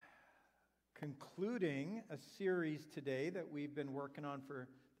concluding a series today that we've been working on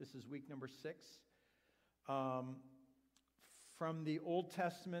this is week number 6, from the Old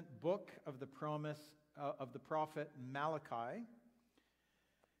Testament book of the promise of the prophet Malachi.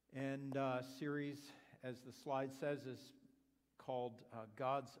 And series, as the slide says, is called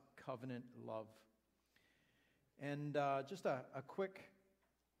God's Covenant Love. And just a quick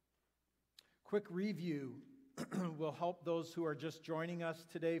review will help those who are just joining us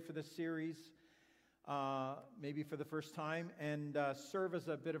today for this series, maybe for the first time, and serve as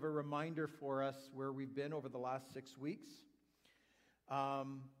a bit of a reminder for us where we've been over the last 6 weeks.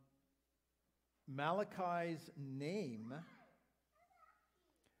 Malachi's name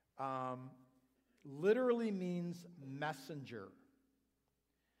literally means messenger.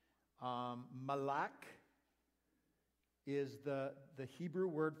 Malak is the Hebrew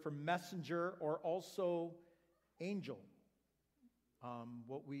word for messenger, or also angel,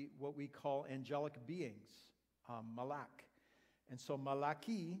 what we call angelic beings, Malak. And so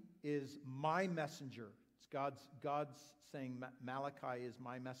Malachi is my messenger. It's God's saying Malachi is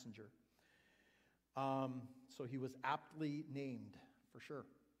my messenger. So he was aptly named, for sure.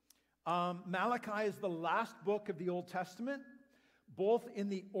 Malachi is the last book of the Old Testament, both in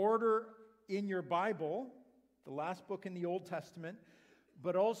the order in your Bible, the last book in the Old Testament,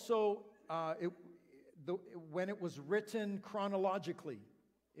 but also when it was written chronologically.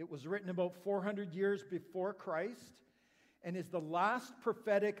 It was written about 400 years before Christ and is the last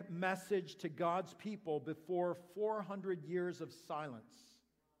prophetic message to God's people before 400 years of silence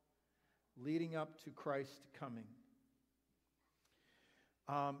leading up to Christ coming.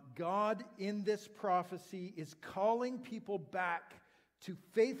 God in this prophecy is calling people back to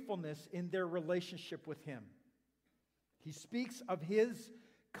faithfulness in their relationship with Him. He speaks of His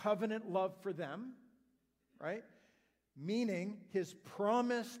covenant love for them, right? Meaning His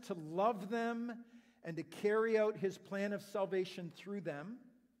promise to love them and to carry out His plan of salvation through them.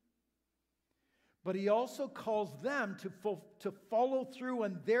 But He also calls them to follow through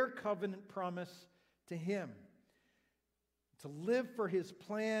on their covenant promise to Him, to live for His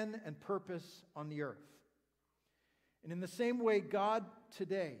plan and purpose on the earth. And in the same way, God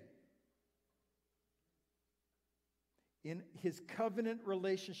today, in His covenant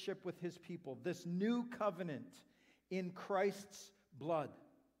relationship with His people, this new covenant in Christ's blood,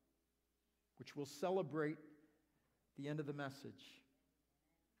 which we'll celebrate the end of the message,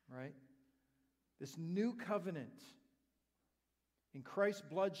 right? This new covenant in Christ's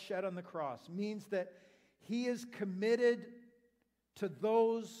blood shed on the cross means that He is committed to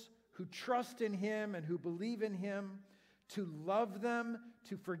those who trust in Him and who believe in Him to love them,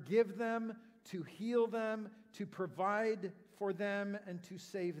 to forgive them, to heal them, to provide for them, and to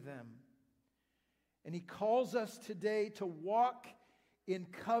save them. And He calls us today to walk in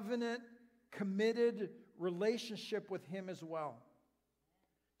covenant, committed relationship with Him as well.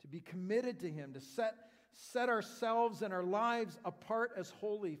 To be committed to Him, to set ourselves and our lives apart as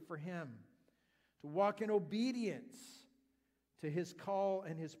holy for Him. To walk in obedience to His call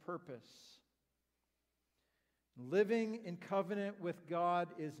and His purpose. Living in covenant with God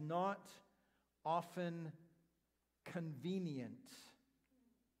is not often convenient.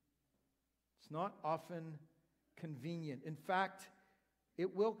 It's not often convenient. In fact,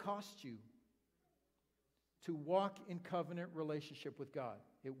 it will cost you to walk in covenant relationship with God.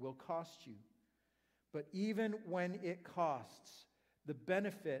 It will cost you. But even when it costs, the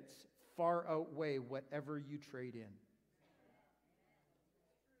benefits far outweigh whatever you trade in.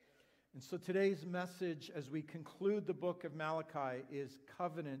 And so today's message, as we conclude the book of Malachi, is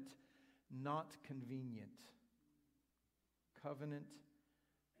covenant, not convenient. Covenant,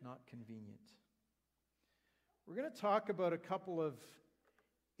 not convenient. We're going to talk about a couple of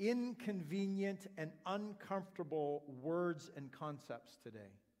inconvenient and uncomfortable words and concepts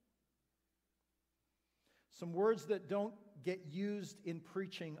today. Some words that don't get used in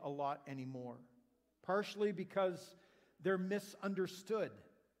preaching a lot anymore, partially because they're misunderstood,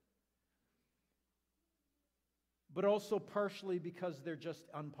 but also partially because they're just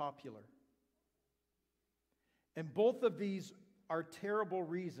unpopular. And both of these are terrible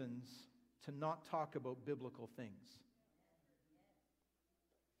reasons to not talk about biblical things.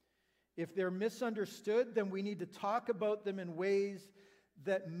 If they're misunderstood, then we need to talk about them in ways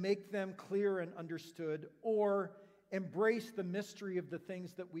that make them clear and understood, or embrace the mystery of the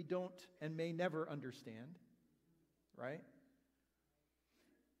things that we don't and may never understand, right?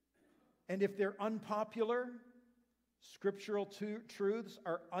 And if they're unpopular, scriptural truths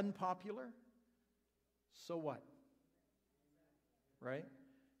are unpopular, so what? Right?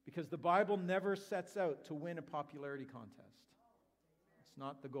 Because the Bible never sets out to win a popularity contest. It's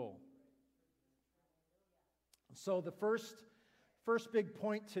not the goal. So the first big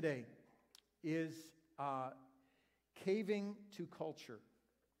point today is caving to culture.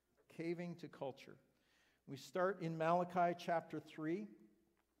 Caving to culture. We start in Malachi chapter 3,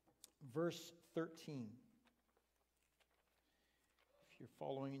 verse 13. If you're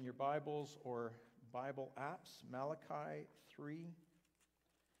following in your Bibles or Bible apps, Malachi 3,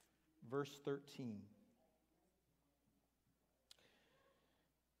 verse 13.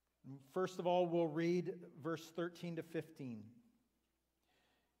 First of all, we'll read verse 13 to 15.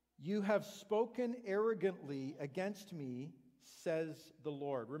 You have spoken arrogantly against me, says the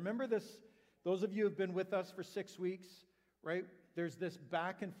Lord. Remember this, those of you who have been with us for 6 weeks, right? There's this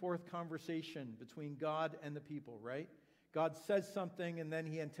back and forth conversation between God and the people, right? God says something and then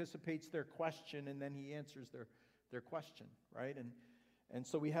he anticipates their question and then he answers their question, right? And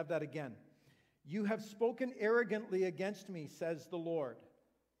so we have that again. You have spoken arrogantly against me, says the Lord.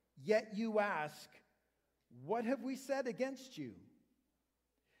 Yet you ask, what have we said against you?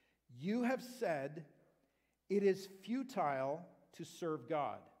 You have said, it is futile to serve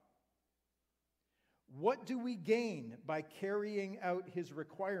God. What do we gain by carrying out his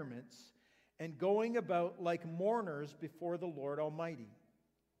requirements and going about like mourners before the Lord Almighty?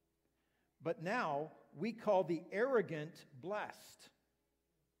 But now we call the arrogant blessed.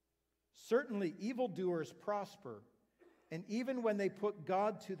 Certainly evildoers prosper, and even when they put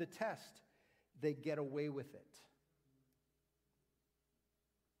God to the test, they get away with it.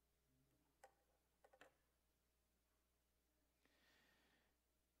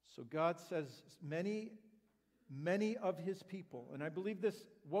 So God says many of his people, and I believe this,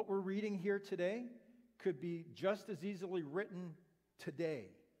 what we're reading here today, could be just as easily written today,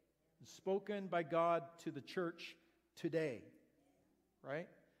 spoken by God to the church today, right?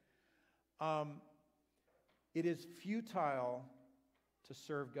 It is futile to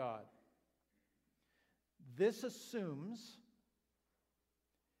serve God. This assumes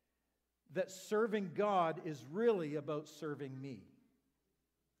that serving God is really about serving me.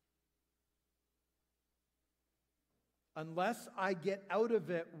 Unless I get out of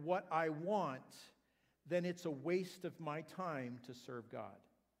it what I want, then it's a waste of my time to serve God.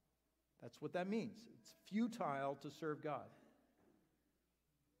 That's what that means. It's futile to serve God.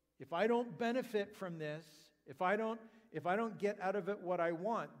 If I don't benefit from this, if I don't get out of it what I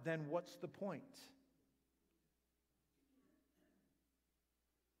want, then what's the point?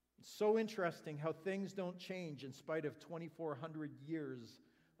 It's so interesting how things don't change in spite of 2,400 years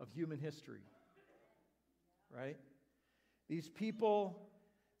of human history. Right? These people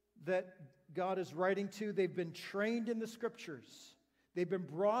that God is writing to, they've been trained in the Scriptures. They've been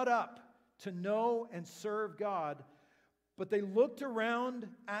brought up to know and serve God, but they looked around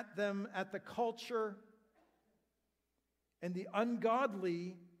at them, at the culture, and the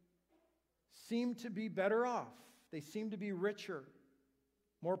ungodly seemed to be better off. They seemed to be richer,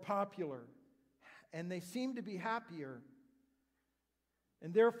 more popular, and they seemed to be happier.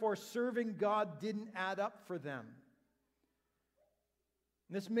 And therefore, serving God didn't add up for them.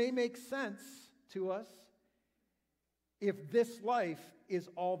 And this may make sense to us if this life is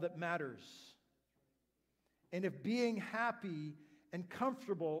all that matters. And if being happy and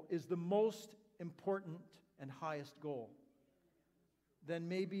comfortable is the most important and highest goal, then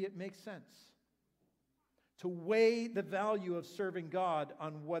maybe it makes sense to weigh the value of serving God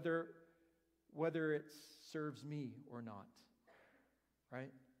on whether it serves me or not.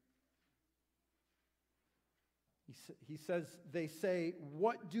 Right? He says, they say,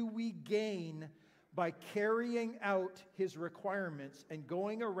 what do we gain by carrying out his requirements and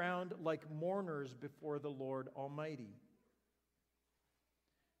going around like mourners before the Lord Almighty?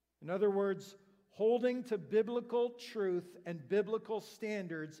 In other words, holding to biblical truth and biblical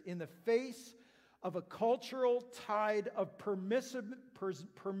standards in the face of a cultural tide of permissiveness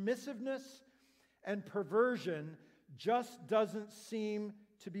and perversion just doesn't seem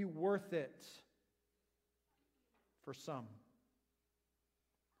to be worth it for some.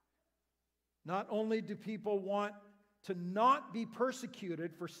 Not only do people want to not be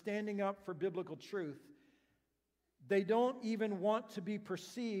persecuted for standing up for biblical truth, they don't even want to be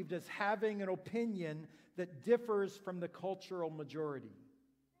perceived as having an opinion that differs from the cultural majority.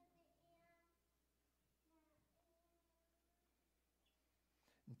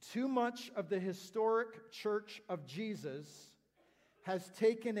 Too much of the historic church of Jesus has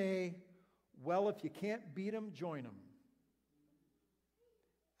taken a, well, if you can't beat them, join them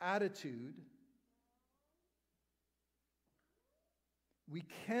attitude. We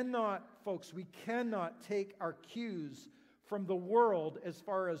cannot take our cues from the world as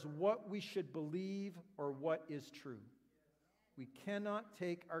far as what we should believe or what is true. We cannot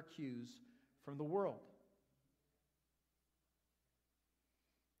take our cues from the world.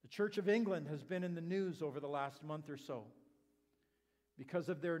 Church of England has been in the news over the last month or so because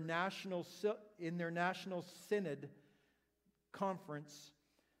of their national synod conference.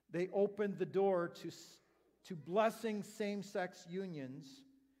 They opened the door to blessing same-sex unions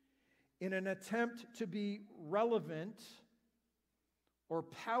in an attempt to be relevant or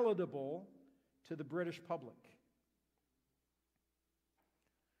palatable to the British public.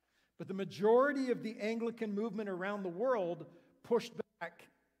 But the majority of the Anglican movement around the world pushed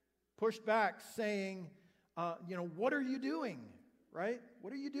back saying, what are you doing, right?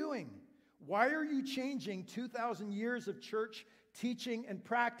 What are you doing? Why are you changing 2,000 years of church teaching and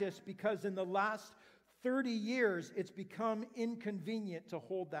practice because in the last 30 years it's become inconvenient to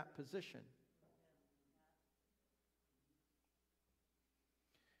hold that position?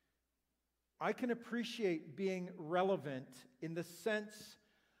 I can appreciate being relevant in the sense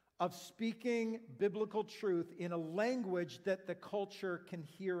of speaking biblical truth in a language that the culture can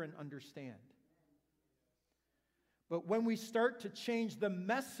hear and understand. But when we start to change the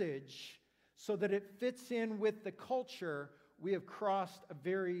message so that it fits in with the culture, we have crossed a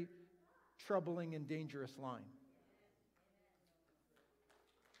very troubling and dangerous line.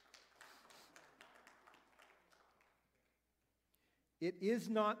 It is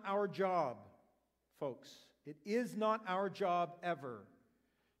not our job, folks. It is not our job ever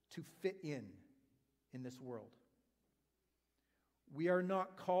to fit in this world. We are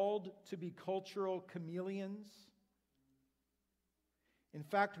not called to be cultural chameleons. In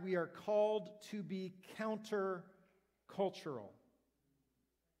fact, we are called to be counter-cultural,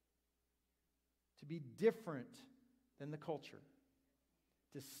 to be different than the culture,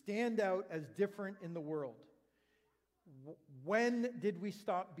 to stand out as different in the world. When did we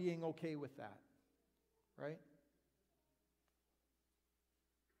stop being okay with that? Right?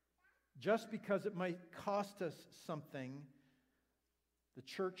 Just because it might cost us something, the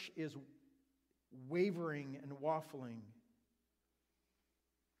church is wavering and waffling.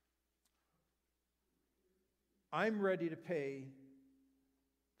 I'm ready to pay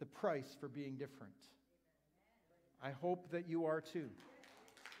the price for being different. I hope that you are too,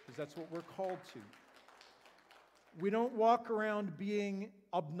 because that's what we're called to. We don't walk around being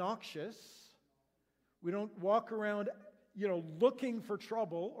obnoxious. We don't walk around looking for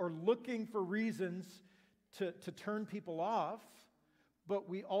trouble or looking for reasons to turn people off, but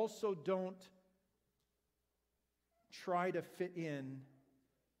we also don't try to fit in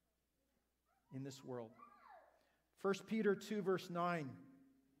this world. 1 Peter 2, verse 9.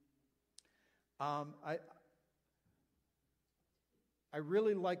 I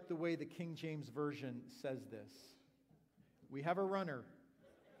really like the way the King James Version says this. We have a runner.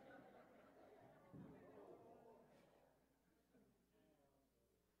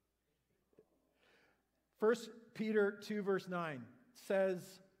 1 Peter 2, verse 9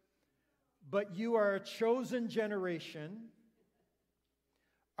 says, "But you are a chosen generation,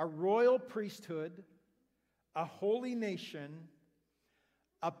 a royal priesthood, a holy nation,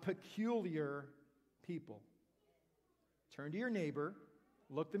 a peculiar people." Turn to your neighbor,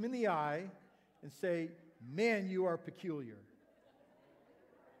 look them in the eye, and say, "Man, you are peculiar."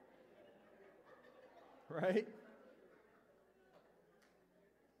 Right?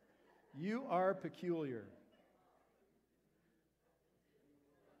 You are peculiar.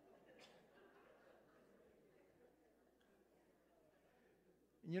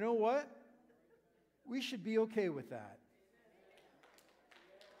 And you know what? We should be okay with that.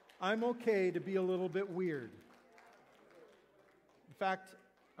 I'm okay to be a little bit weird. In fact,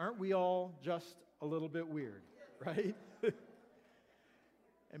 aren't we all just a little bit weird, right?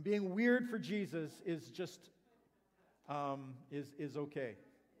 And being weird for Jesus is just is okay.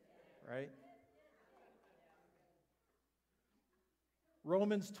 Right?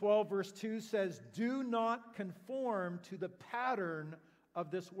 Romans 12, verse 2 says, "Do not conform to the pattern of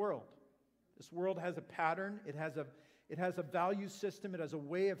this world." This world has a pattern. It has a value system. It has a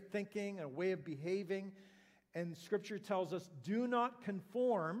way of thinking, a way of behaving. And Scripture tells us, do not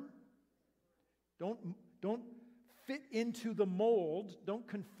conform. Don't fit into the mold. Don't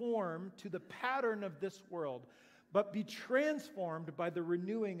conform to the pattern of this world, but be transformed by the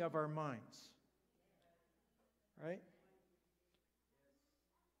renewing of our minds. Right?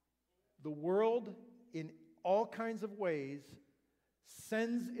 The world, in all kinds of ways,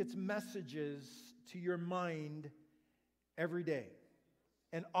 sends its messages to your mind every day.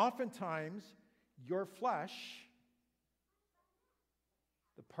 And oftentimes, your flesh,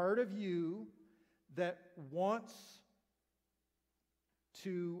 the part of you that wants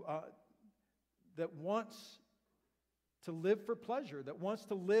to live for pleasure, that wants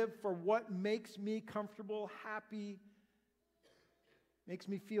to live for what makes me comfortable, happy, makes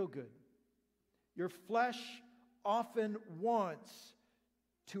me feel good. Your flesh often wants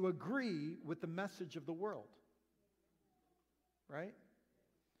to agree with the message of the world. Right?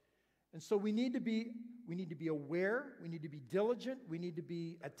 And so we need to be aware, we need to be diligent, we need to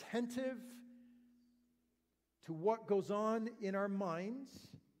be attentive to what goes on in our minds.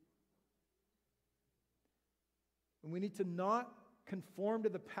 And we need to not conform to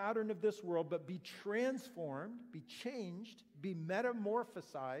the pattern of this world, but be transformed, be changed, be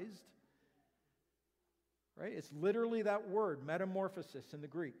metamorphosized. Right? It's literally that word, metamorphosis, in the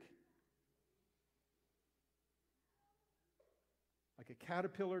Greek. Like a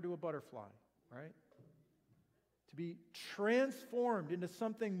caterpillar to a butterfly, right? To be transformed into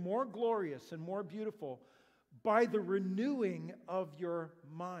something more glorious and more beautiful by the renewing of your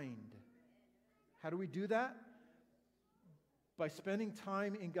mind. How do we do that? By spending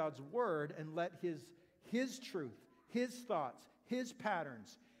time in God's Word and let His truth, His thoughts, His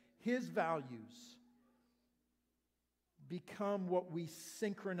patterns, His values become what we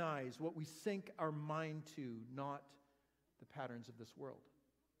synchronize, what we sync our mind to, not the patterns of this world.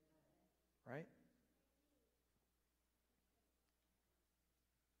 Right?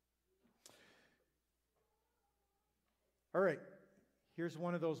 All right. Here's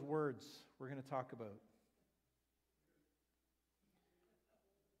one of those words we're going to talk about.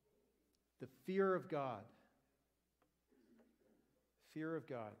 The fear of God. Fear of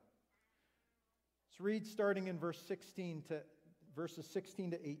God. Let's read starting in verses 16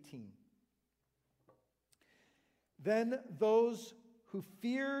 to 18. Then those who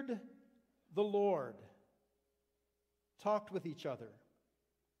feared the Lord talked with each other,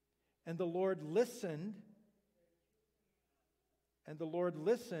 and the Lord listened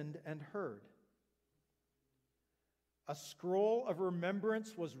and heard. A scroll of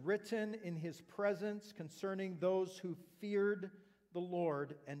remembrance was written in His presence concerning those who feared the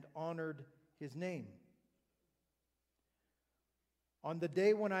Lord and honored His name. On the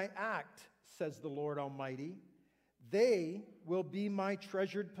day when I act, says the Lord Almighty, they will be my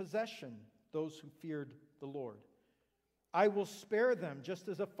treasured possession, those who feared the Lord. I will spare them, just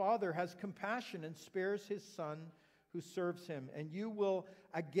as a father has compassion and spares his son who serves him. And you will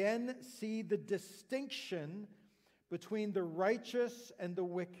again see the distinction between the righteous and the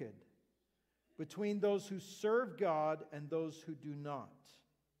wicked, between those who serve God and those who do not.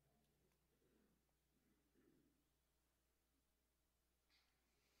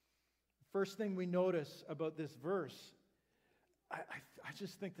 First thing we notice about this verse, I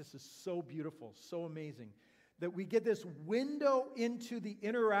just think this is so beautiful, so amazing, that we get this window into the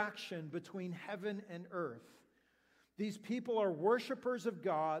interaction between heaven and earth. These people are worshipers of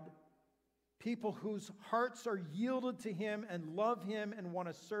God, people whose hearts are yielded to Him and love Him and want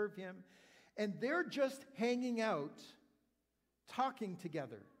to serve Him, and they're just hanging out, talking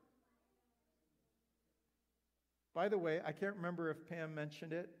together. By the way, I can't remember if Pam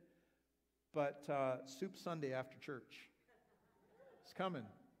mentioned it, but Soup Sunday after church. It's coming.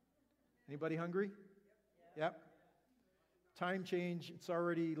 Anybody hungry? Yep. Time change, it's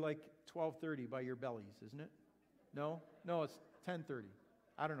already like 12:30 by your bellies, isn't it? No? No, it's 10:30.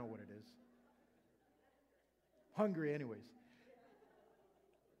 I don't know what it is. Hungry anyways.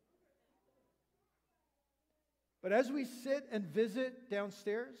 But as we sit and visit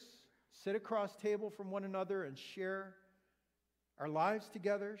downstairs, sit across table from one another and share our lives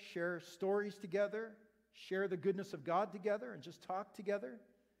together, share stories together, share the goodness of God together, and just talk together,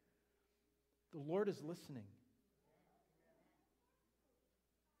 the Lord is listening.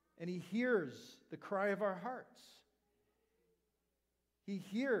 And He hears the cry of our hearts. He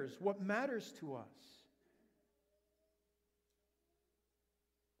hears what matters to us.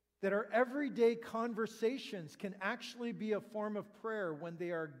 That our everyday conversations can actually be a form of prayer when they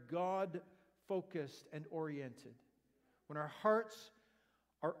are God-focused and oriented. When our hearts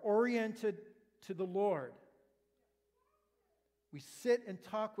are oriented to the Lord, we sit and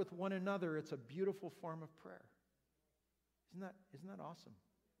talk with one another. It's a beautiful form of prayer. Isn't that awesome?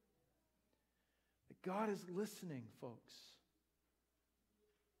 That God is listening, folks.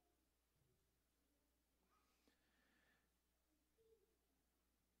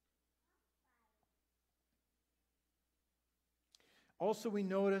 Also, we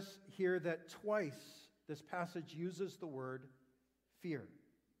notice here that twice this passage uses the word fear.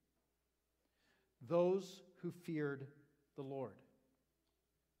 Those who feared the Lord.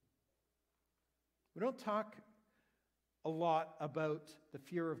 We don't talk a lot about the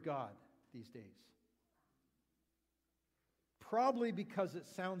fear of God these days. Probably because it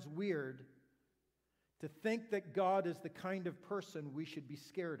sounds weird to think that God is the kind of person we should be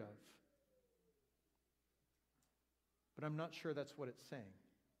scared of. But I'm not sure that's what it's saying.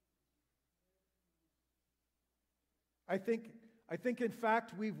 I think in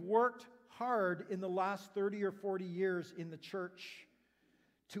fact, we've worked hard in the last 30 or 40 years in the church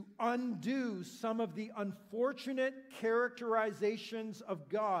to undo some of the unfortunate characterizations of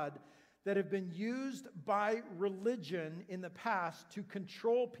God that have been used by religion in the past to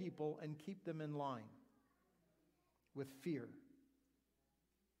control people and keep them in line with fear.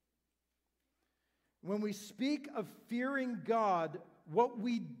 When we speak of fearing God, what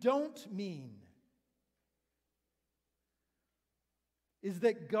we don't mean is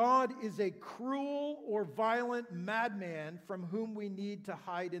that God is a cruel or violent madman from whom we need to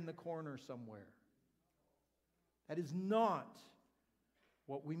hide in the corner somewhere. That is not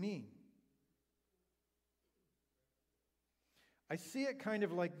what we mean. I see it kind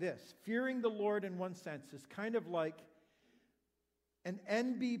of like this. Fearing the Lord in one sense is kind of like an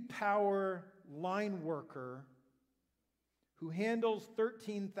NB Power line worker who handles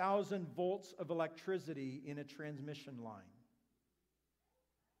 13,000 volts of electricity in a transmission line.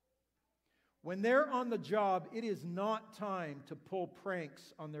 When they're on the job, it is not time to pull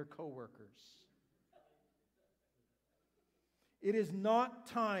pranks on their coworkers. It is not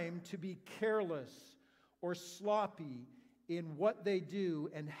time to be careless or sloppy in what they do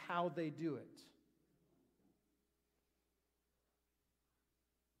and how they do it.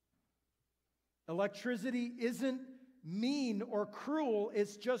 Electricity isn't mean or cruel,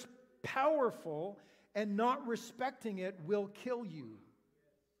 it's just powerful, and not respecting it will kill you.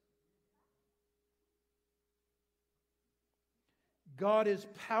 God is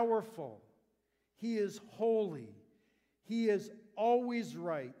powerful. He is holy. He is always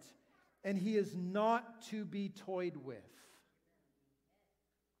right. And He is not to be toyed with.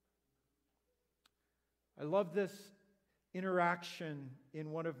 I love this interaction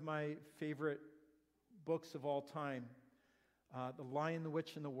in one of my favorite books of all time, The Lion, the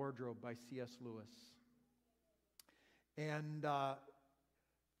Witch, and the Wardrobe by C.S. Lewis. And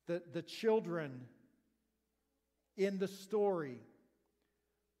the children in the story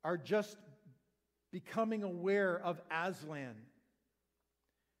are just becoming aware of Aslan.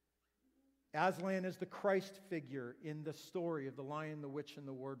 Aslan is the Christ figure in the story of The Lion, the Witch, and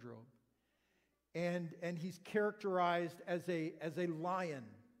the Wardrobe. And he's characterized as a lion.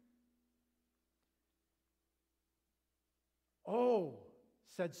 "Oh,"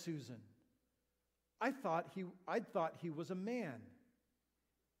 said Susan, I thought he was a man.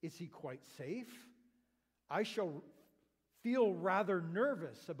 Is he quite safe? I shall feel rather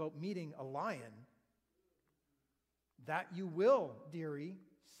nervous about meeting a lion." "That you will, dearie,"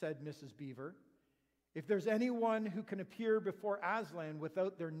 said Mrs. Beaver. "If there's anyone who can appear before Aslan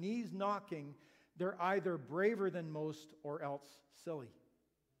without their knees knocking, they're either braver than most or else silly."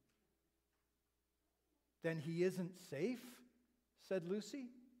 "Then he isn't safe?" said Lucy.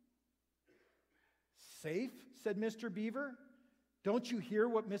 "Safe?" said Mr. Beaver. "Don't you hear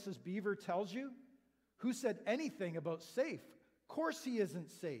what Mrs. Beaver tells you? Who said anything about safe? Of course he isn't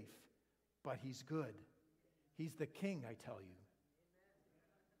safe, but he's good. He's the king, I tell you."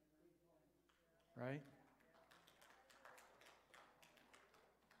 Right?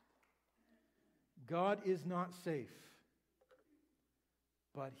 God is not safe,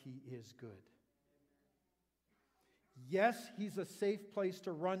 but He is good. Yes, He's a safe place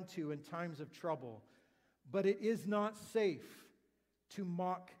to run to in times of trouble, but it is not safe to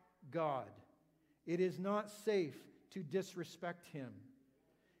mock God. It is not safe to disrespect Him.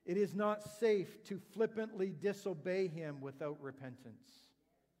 It is not safe to flippantly disobey Him without repentance.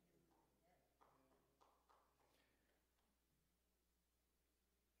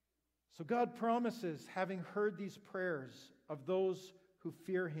 So God promises, having heard these prayers of those who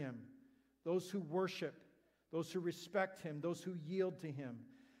fear Him, those who worship, those who respect Him, those who yield to Him,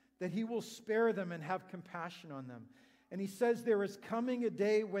 that He will spare them and have compassion on them. And He says there is coming a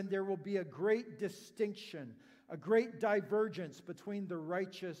day when there will be a great distinction, a great divergence between the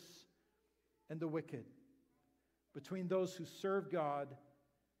righteous and the wicked, between those who serve God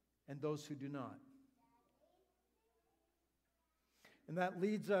and those who do not. And that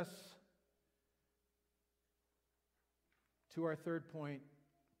leads us to our third point,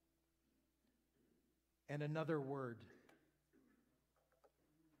 and another word.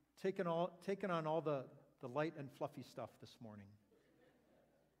 Taking on all the light and fluffy stuff this morning.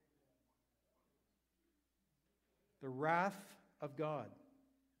 The wrath of God.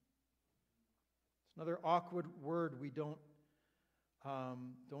 It's another awkward word we don't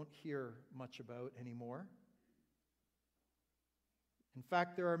hear much about anymore. In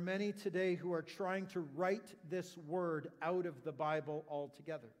fact, there are many today who are trying to write this word out of the Bible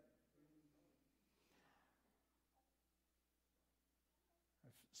altogether.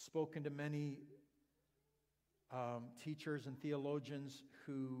 spoken to many teachers and theologians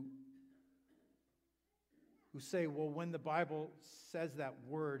who say, well, when the Bible says that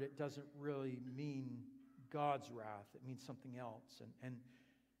word, it doesn't really mean God's wrath. It means something else. And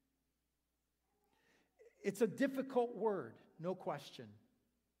it's a difficult word, no question.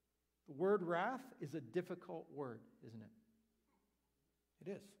 The word wrath is a difficult word, isn't it?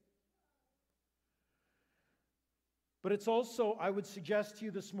 It is. But it's also, I would suggest to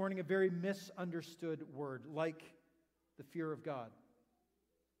you this morning, a very misunderstood word, like the fear of God.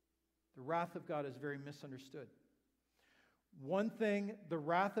 The wrath of God is very misunderstood. One thing the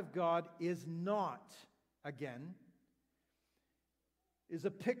wrath of God is not, again, is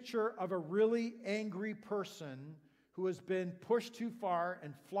a picture of a really angry person who has been pushed too far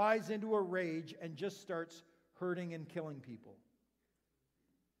and flies into a rage and just starts hurting and killing people.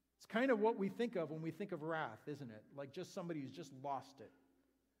 It's kind of what we think of when we think of wrath, isn't it? Like just somebody who's just lost it.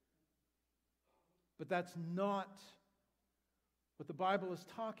 But that's not what the Bible is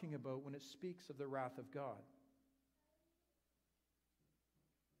talking about when it speaks of the wrath of God.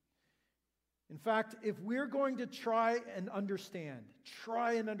 In fact, if we're going to try and understand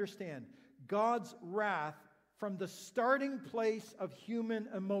God's wrath from the starting place of human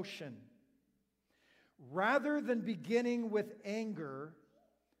emotion, rather than beginning with anger,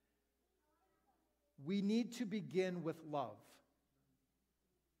 we need to begin with love.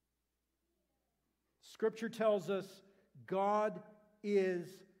 Scripture tells us God is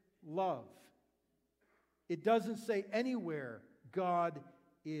love. It doesn't say anywhere God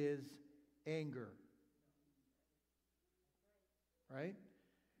is anger. Right?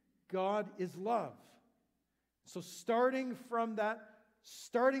 God is love. So starting from that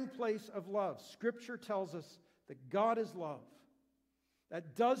starting place of love, Scripture tells us that God is love.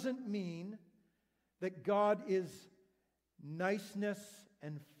 That doesn't mean that God is niceness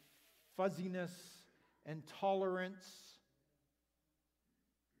and fuzziness and tolerance,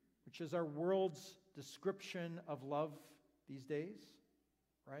 which is our world's description of love these days,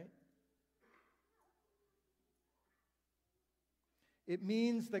 right? It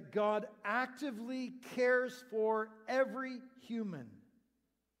means that God actively cares for every human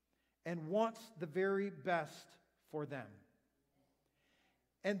and wants the very best for them.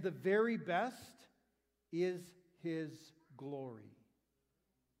 And the very best is His glory.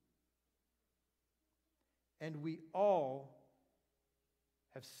 And we all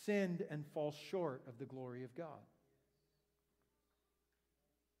have sinned and fall short of the glory of God.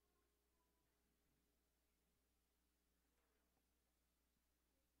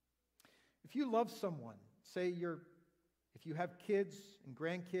 If you love someone, say if you have kids and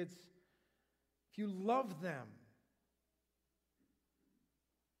grandkids, if you love them,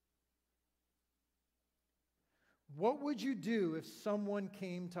 what would you do if someone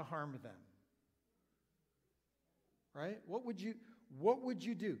came to harm them? Right? What would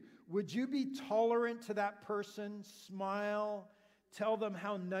you do? Would you be tolerant to that person, smile, tell them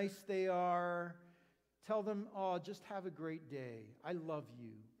how nice they are, tell them, oh, just have a great day, I love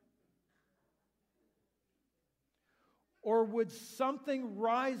you? Or would something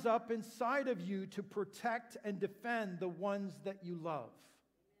rise up inside of you to protect and defend the ones that you love?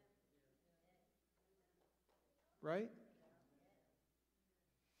 Right?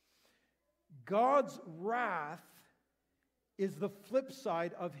 God's wrath is the flip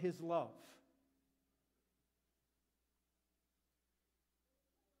side of His love.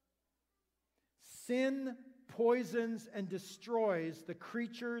 Sin poisons and destroys the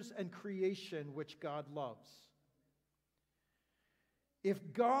creatures and creation which God loves.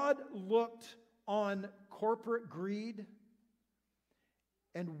 If God looked on corporate greed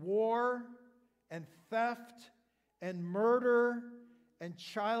and war and theft and murder and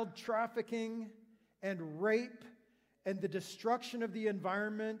child trafficking and rape and the destruction of the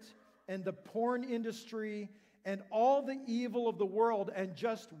environment and the porn industry and all the evil of the world and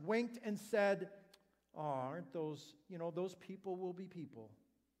just winked and said, oh, aren't those people will be people.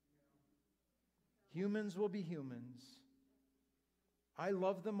 Humans will be humans. I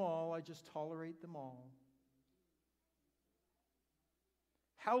love them all, I just tolerate them all.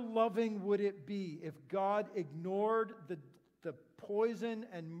 How loving would it be if God ignored the poison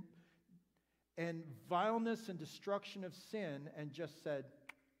and vileness and destruction of sin and just said,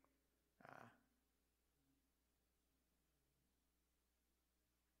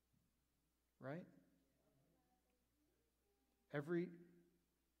 right? Every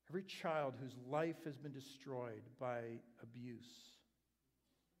child whose life has been destroyed by abuse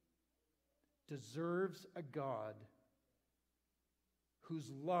deserves a God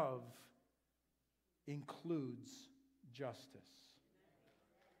whose love includes justice.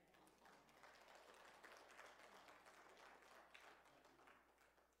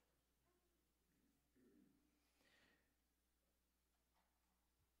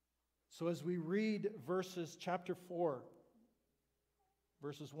 So as we read chapter 4,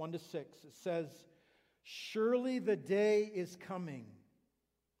 verses 1 to 6, it says, "Surely the day is coming.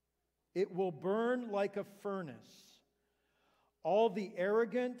 It will burn like a furnace. All the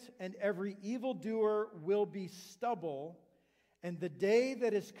arrogant and every evildoer will be stubble, and the day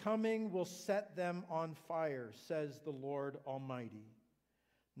that is coming will set them on fire, says the Lord Almighty.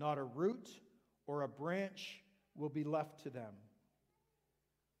 Not a root or a branch will be left to them.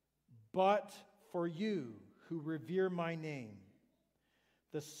 But for you who revere my name,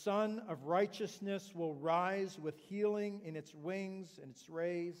 the Sun of Righteousness will rise with healing in its wings and its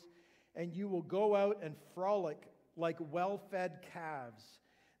rays, and you will go out and frolic like well-fed calves.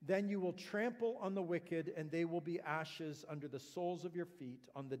 Then you will trample on the wicked, and they will be ashes under the soles of your feet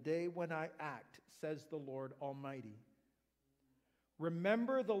on the day when I act, says the Lord Almighty.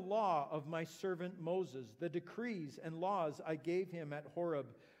 Remember the law of my servant Moses, the decrees and laws I gave him at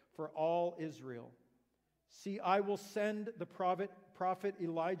Horeb for all Israel. See, I will send the prophet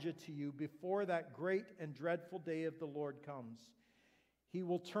Elijah to you before that great and dreadful day of the Lord comes. He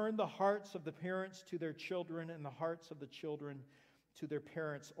will turn the hearts of the parents to their children and the hearts of the children to their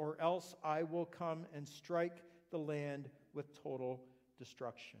parents, or else I will come and strike the land with total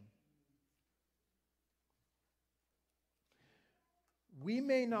destruction." We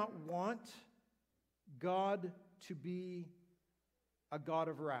may not want God to be a God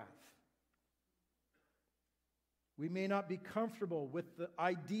of wrath. We may not be comfortable with the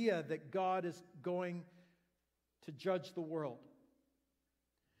idea that God is going to judge the world.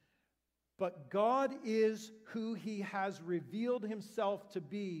 But God is who He has revealed Himself to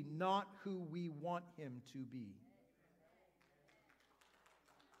be, not who we want Him to be.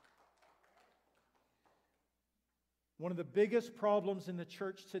 One of the biggest problems in the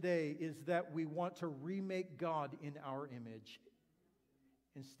church today is that we want to remake God in our image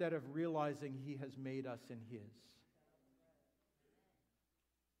instead of realizing He has made us in His.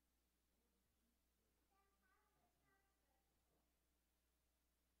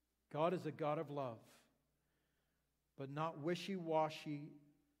 God is a God of love, but not wishy-washy,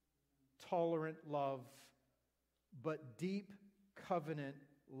 tolerant love, but deep covenant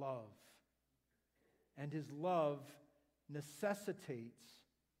love. And His love necessitates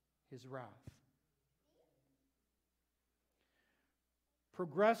His wrath.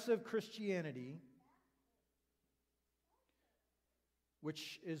 Progressive Christianity,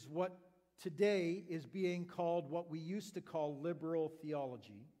 which is what today is being called what we used to call liberal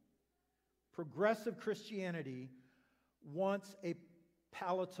theology, progressive Christianity wants a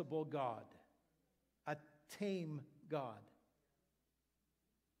palatable God, a tame God.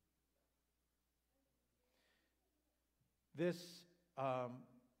 This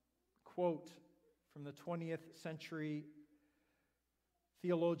quote from the 20th century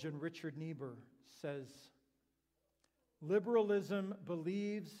theologian Richard Niebuhr says, "Liberalism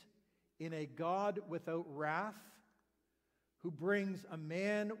believes in a God without wrath, who brings a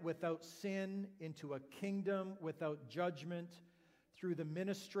man without sin into a kingdom without judgment through the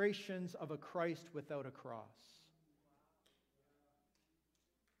ministrations of a Christ without a cross."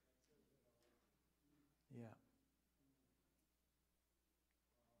 Yeah.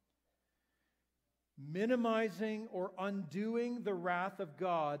 Minimizing or undoing the wrath of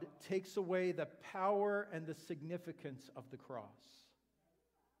God takes away the power and the significance of the cross.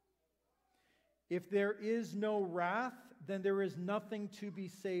 If there is no wrath, then there is nothing to be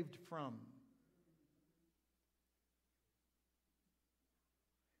saved from.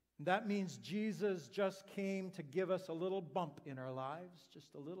 That means Jesus just came to give us a little bump in our lives,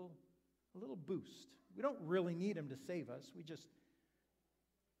 just a little boost. We don't really need Him to save us.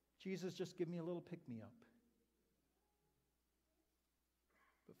 Jesus, just give me a little pick-me-up.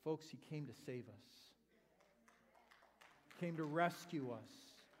 But folks, He came to save us. He came to rescue us.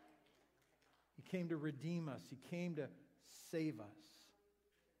 He came to redeem us. He came to save us.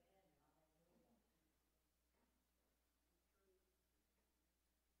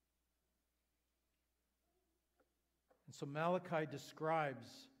 And so Malachi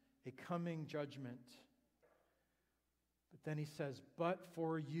describes a coming judgment. But then he says, "But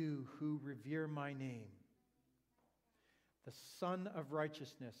for you who revere my name, the Sun of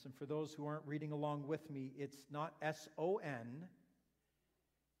Righteousness." And for those who aren't reading along with me, it's not S-O-N,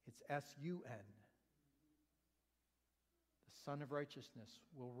 it's S-U-N. The Sun of Righteousness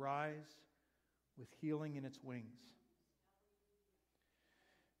will rise with healing in its wings.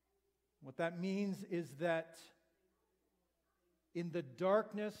 What that means is that in the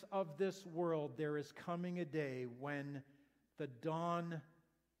darkness of this world, there is coming a day when the dawn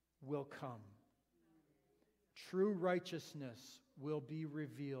will come. True righteousness will be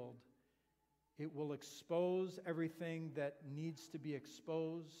revealed, It will expose everything that needs to be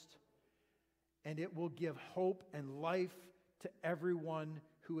exposed. And it will give hope and life to everyone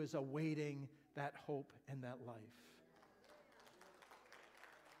who is awaiting that hope and that life.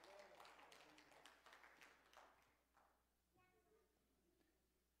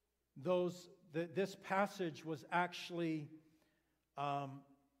 This passage was actually,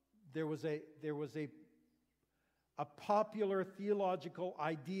 there was a popular theological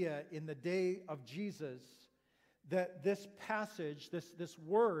idea in the day of Jesus that this passage, this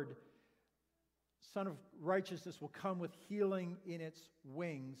word, Son of Righteousness, will come with healing in its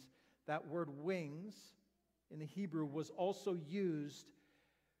wings. That word wings in the Hebrew was also used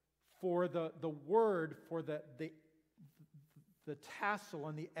for the word for the tassel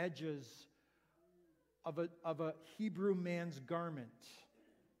on the edges of a Hebrew man's garment.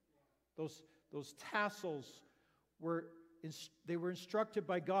 Those tassels were instructed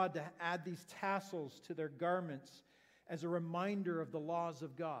by God to add these tassels to their garments as a reminder of the laws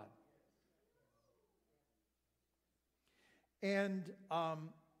of God. And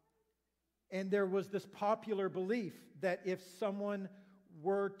there was this popular belief that if someone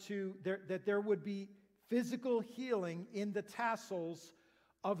were to, that there would be physical healing in the tassels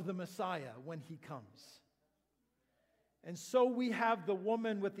of the Messiah when he comes. And so we have the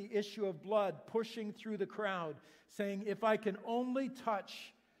woman with the issue of blood pushing through the crowd, saying, if I can only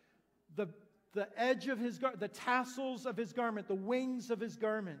touch the edge of his garment, the tassels of his garment, the wings of his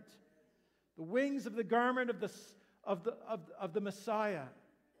garment, the wings of the garment of the Messiah,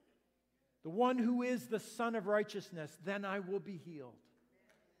 the one who is the Son of Righteousness, then I will be healed.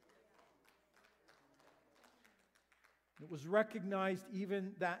 It was recognized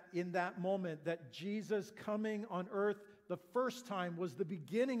even that in that moment that Jesus coming on earth the first time was the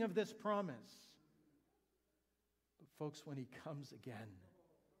beginning of this promise. But folks, when he comes again,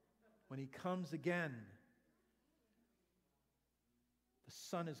 the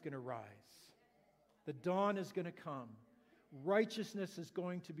sun is going to rise. The dawn is going to come. Righteousness is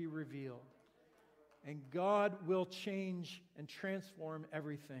going to be revealed. And God will change and transform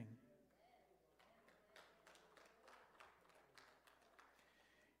everything.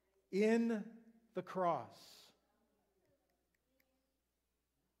 In the cross,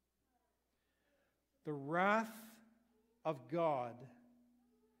 the wrath of God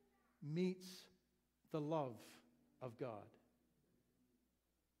meets the love of God.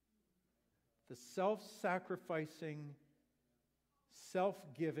 The self-sacrificing,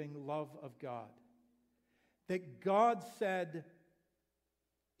 self-giving love of God. That God said,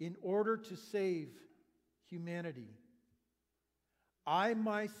 in order to save humanity, I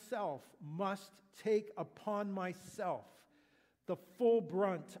myself must take upon myself the full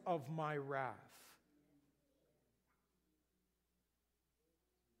brunt of my wrath,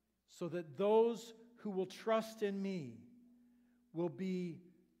 so that those who will trust in me will be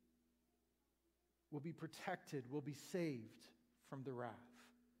protected, will be saved from the wrath.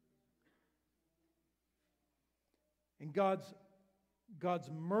 And God's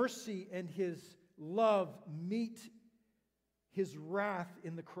mercy and his love meet his wrath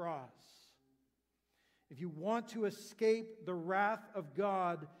in the cross. If you want to escape the wrath of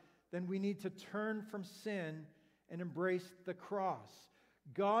God, then we need to turn from sin and embrace the cross.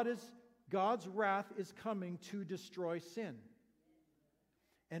 God's wrath is coming to destroy sin.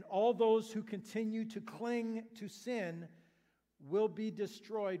 And all those who continue to cling to sin will be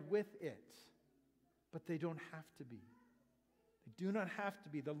destroyed with it. But they don't have to be. They do not have to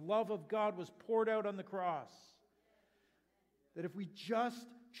be. The love of God was poured out on the cross. That if we just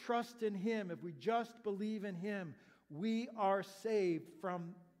trust in him, if we just believe in him, we are saved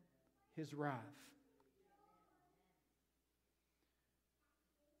from his wrath.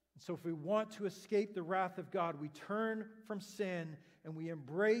 And so if we want to escape the wrath of God, we turn from sin and we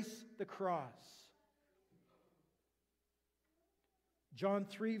embrace the cross. John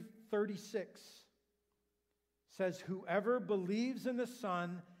 3:36 says, whoever believes in the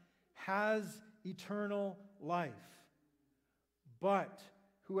Son has eternal life. But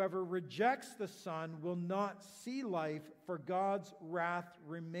whoever rejects the Son will not see life, for God's wrath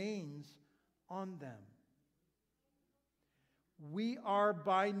remains on them. We are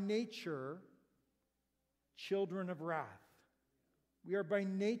by nature children of wrath. We are by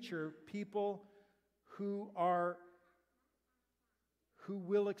nature people who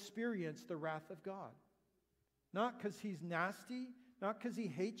will experience the wrath of God. Not because he's nasty, not because he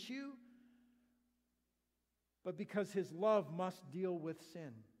hates you, but because his love must deal with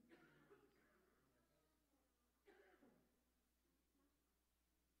sin.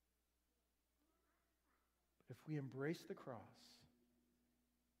 But if we embrace the cross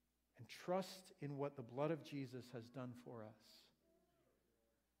and trust in what the blood of Jesus has done for us,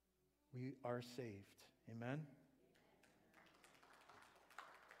 we are saved. Amen?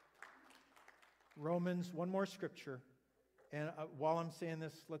 Romans, one more scripture. And while I'm saying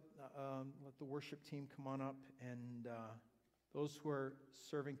this, let the worship team come on up, and those who are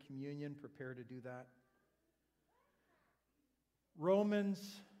serving communion, prepare to do that.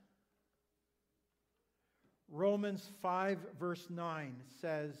 Romans 5, verse 9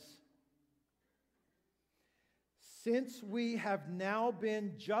 says, since we have now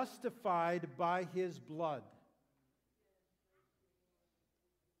been justified by his blood.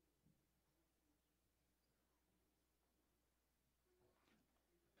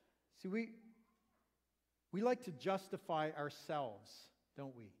 See, we like to justify ourselves,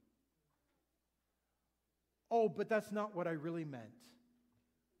 don't we? Oh, but that's not what I really meant.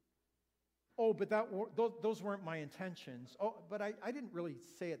 Oh, but those weren't my intentions. Oh, but I didn't really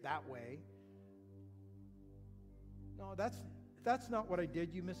say it that way. No, that's not what I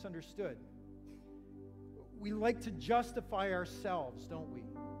did. You misunderstood. We like to justify ourselves, don't we?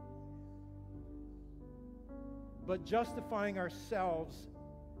 But justifying ourselves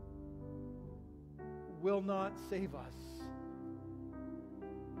will not save us.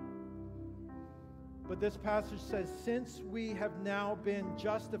 But this passage says, since we have now been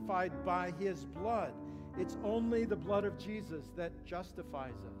justified by his blood, it's only the blood of Jesus that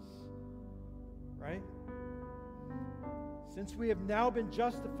justifies us. Right? Since we have now been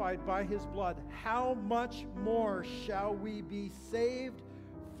justified by his blood, how much more shall we be saved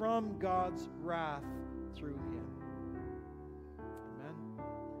from God's wrath through him?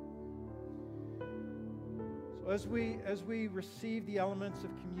 So as we receive the elements of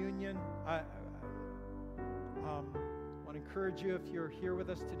communion, I want to encourage you, if you're here with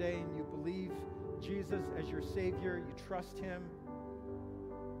us today and you believe Jesus as your Savior, you trust him,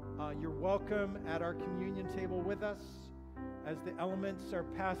 you're welcome at our communion table with us. As the elements are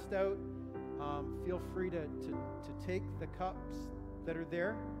passed out, feel free to take the cups that are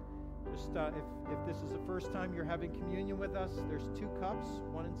there. Just if this is the first time you're having communion with us, there's 2 cups,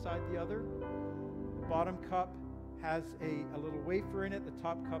 one inside the other. The bottom cup has a little wafer in it. The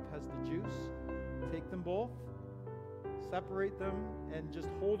top cup has the juice. Take them both, separate them, and just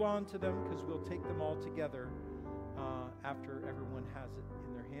hold on to them, because we'll take them all together after everyone has it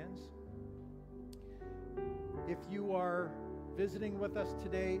in their hands. If you are visiting with us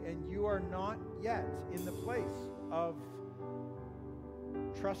today and you are not yet in the place of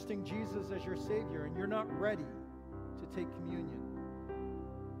trusting Jesus as your Savior, and you're not ready to take communion,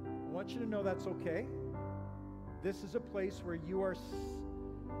 I want you to know that's okay. This is a place where you are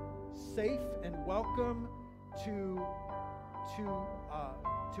safe and welcome to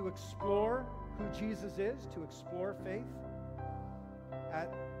explore who Jesus is, to explore faith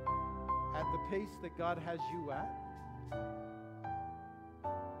at the pace that God has you at.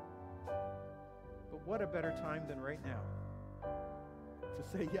 But what a better time than right now to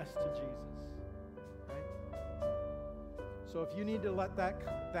say yes to Jesus, right? So if you need to let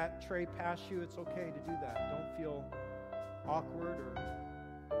that tray pass you, it's okay to do that. Don't feel awkward or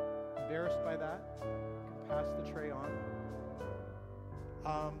embarrassed by that. You can pass the tray on.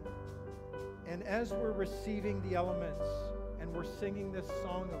 And as we're receiving the elements and we're singing this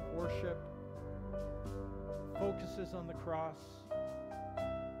song of worship, focuses on the cross, I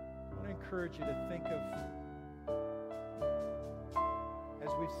want to encourage you to think of, as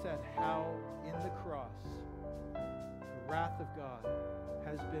we've said, how in the cross the wrath of God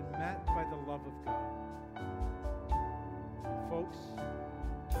has been met by the love of God. And folks,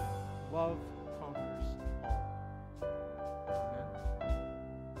 love conquers all. Amen.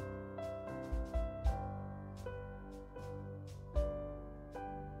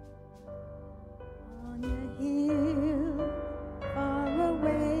 On a hill far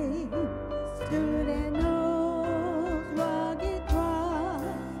away stood an old rugged cross,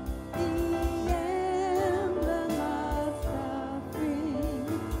 the emblem of suffering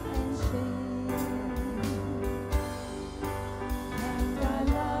and shame. And I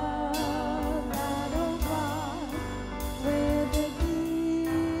love that old cross where the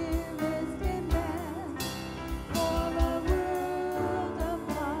dearest and best for the world of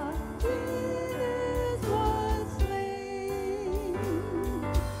God Jesus was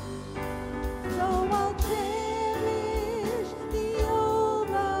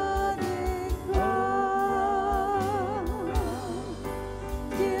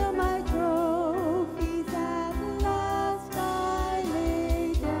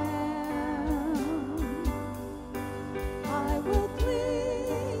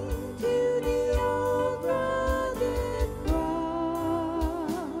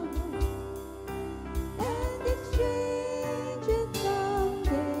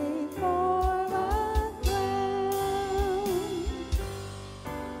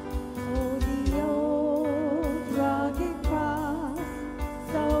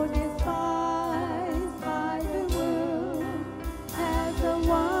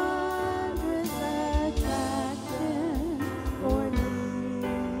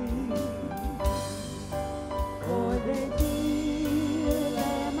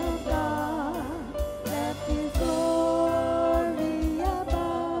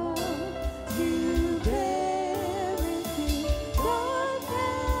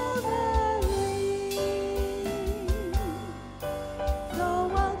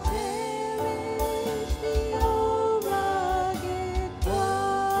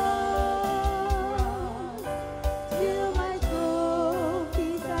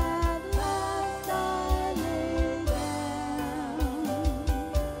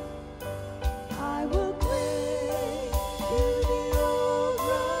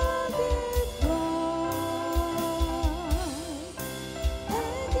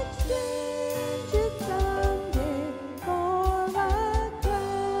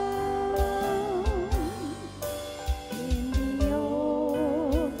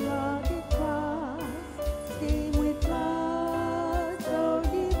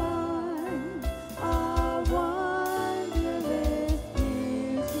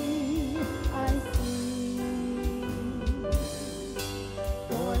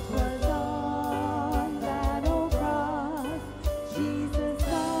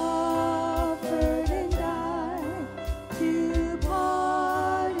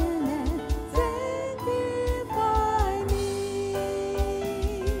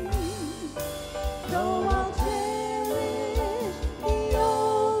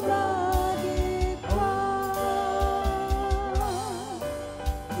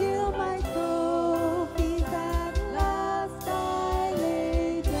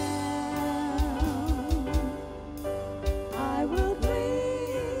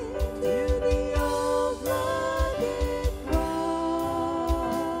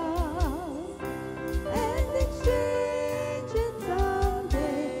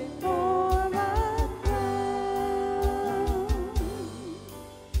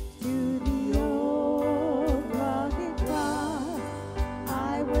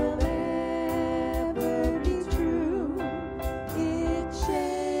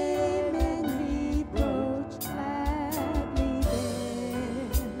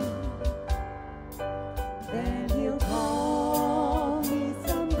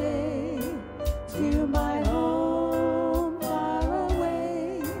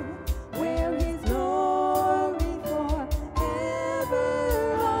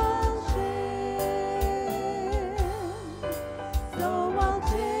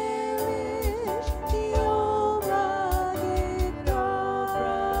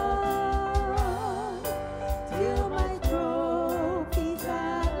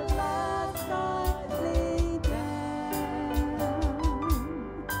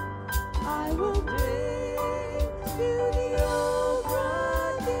will cling to the old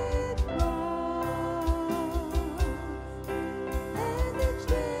rugged cross and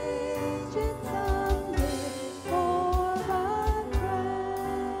exchange it someday for a crown.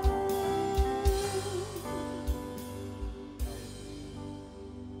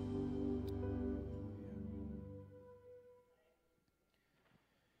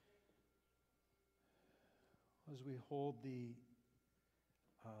 As we hold the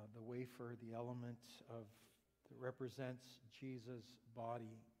wafer, the element that represents Jesus'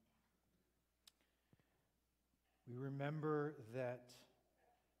 body, we remember that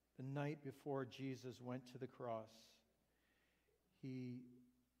the night before Jesus went to the cross, he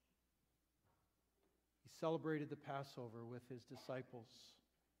celebrated the Passover with his disciples.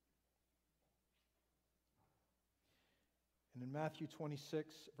 And in Matthew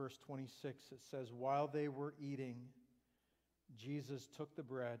 26, verse 26, it says, "While they were eating, Jesus took the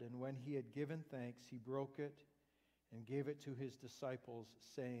bread, and when he had given thanks, he broke it and gave it to his disciples,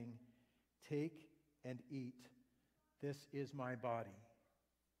 saying, 'Take and eat. This is my body.'"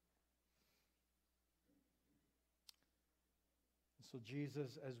 And so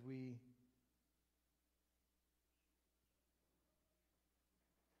Jesus, as we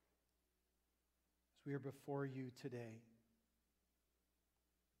are before you today,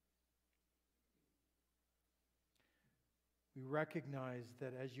 we recognize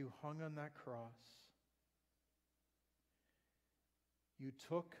that as you hung on that cross, you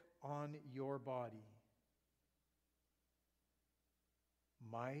took on your body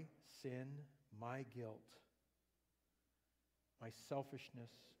my sin, my guilt, my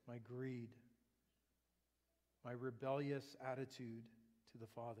selfishness, my greed, my rebellious attitude to the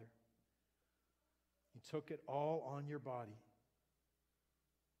Father. You took it all on your body.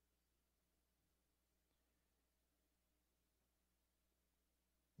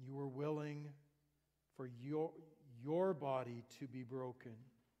 You were willing for your body to be broken,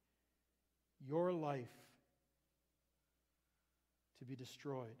 your life to be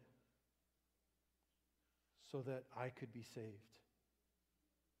destroyed, so that I could be saved.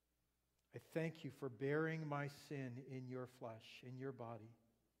 I thank you for bearing my sin in your flesh, in your body,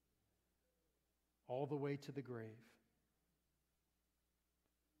 all the way to the grave,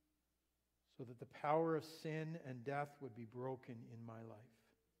 so that the power of sin and death would be broken in my life.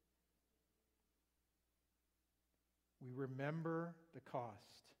 We remember the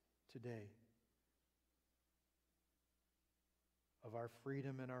cost today of our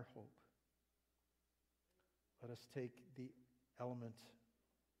freedom and our hope. Let us take the element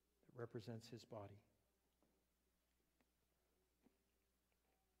that represents his body.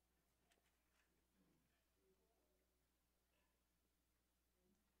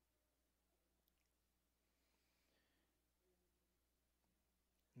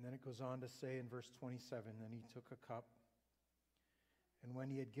 And then it goes on to say in verse 27, "Then he took a cup, and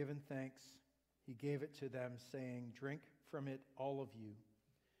when he had given thanks, he gave it to them, saying, 'Drink from it, all of you.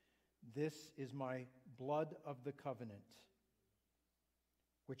 This is my blood of the covenant,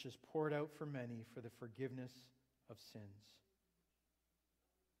 which is poured out for many for the forgiveness of sins.'"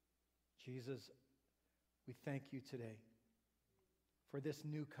 Jesus, we thank you today for this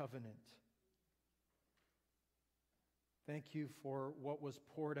new covenant. Thank you for what was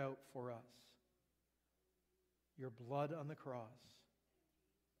poured out for us, your blood on the cross.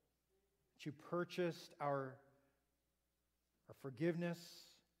 That you purchased our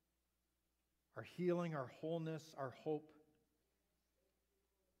forgiveness, our healing, our wholeness, our hope.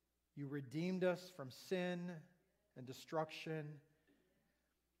 You redeemed us from sin and destruction.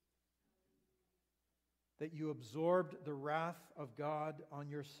 That you absorbed the wrath of God on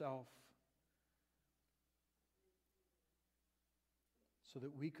yourself, so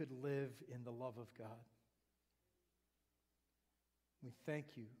that we could live in the love of God. We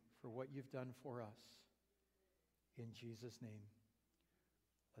thank you for what you've done for us. In Jesus' name,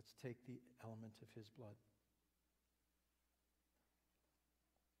 let's take the element of his blood.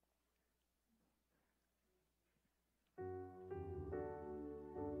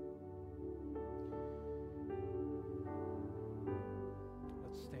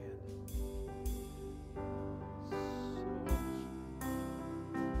 Let's stand.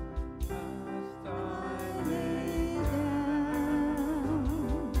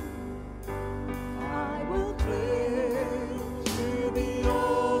 I will cling to the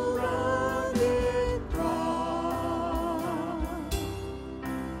old rugged cross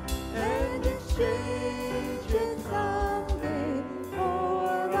and exchange it someday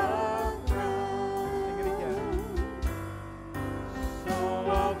for a crown. Sing it again. So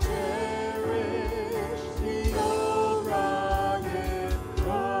I'll cherish the old rugged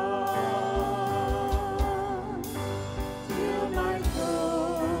cross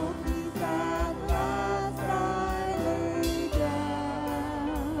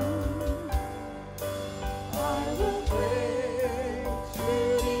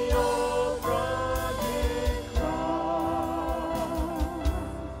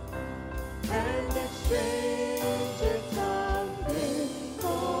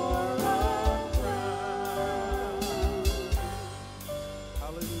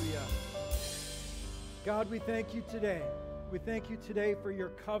Hallelujah. God, we thank you today. We thank you today for your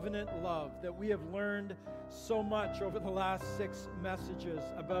covenant love, that we have learned so much over the last 6 messages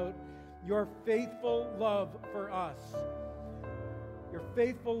about your faithful love for us. Your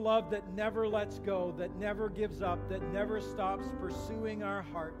faithful love that never lets go, that never gives up, that never stops pursuing our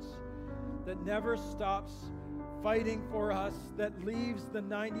hearts, that never stops fighting for us, that leaves the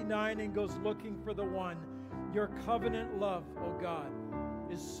 99 and goes looking for the one. Your covenant love, oh God,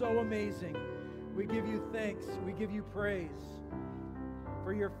 is so amazing. We give you thanks. We give you praise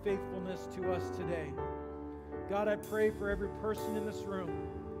for your faithfulness to us today. God, I pray for every person in this room.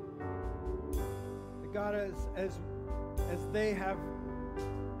 God, as they have,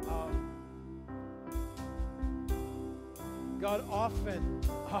 God, often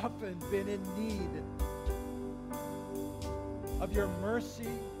been in need of your mercy,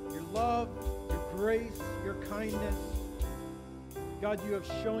 your love, your grace, your kindness. God, you have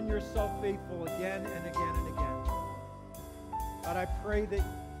shown yourself faithful again and again and again. God, I pray that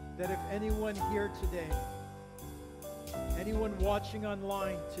if anyone here today, anyone watching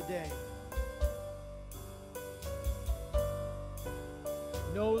online today,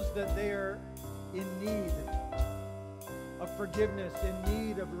 knows that they are in need of forgiveness, in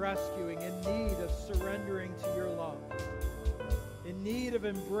need of rescuing, in need of surrendering to your love, in need of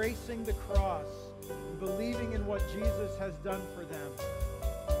embracing the cross, and believing in what Jesus has done for them.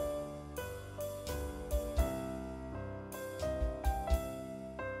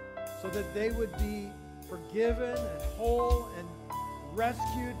 So that they would be forgiven and whole and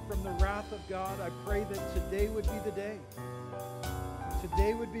rescued from the wrath of God. I pray that today would be the day.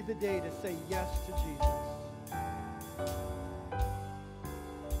 Today would be the day to say yes to Jesus.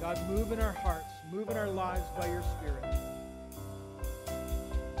 God, move in our hearts, move in our lives by your Spirit.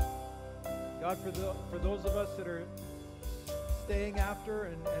 God, for those of us that are staying after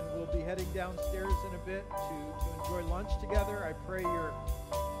and we'll be heading downstairs in a bit to enjoy lunch together, I pray your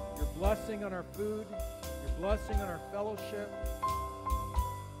blessing on our food, your blessing on our fellowship,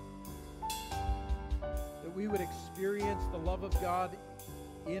 that we would experience the love of God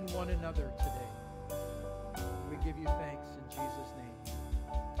in one another today. We give you thanks in Jesus' name.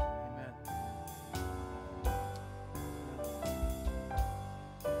 Amen.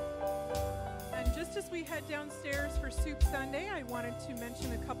 And just as we head downstairs for Soup Sunday, I wanted to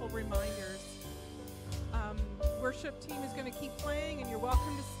mention a couple reminders. Worship team is going to keep playing, and you're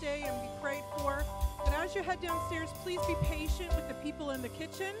welcome to stay and be prayed for. But as you head downstairs, please be patient with the people in the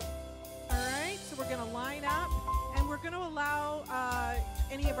kitchen. All right, so we're going to line up, and we're going to allow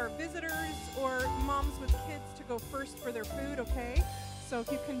any of our visitors or moms with kids to go first for their food, okay? So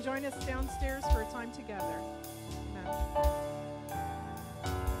if you can join us downstairs for a time together. Amen.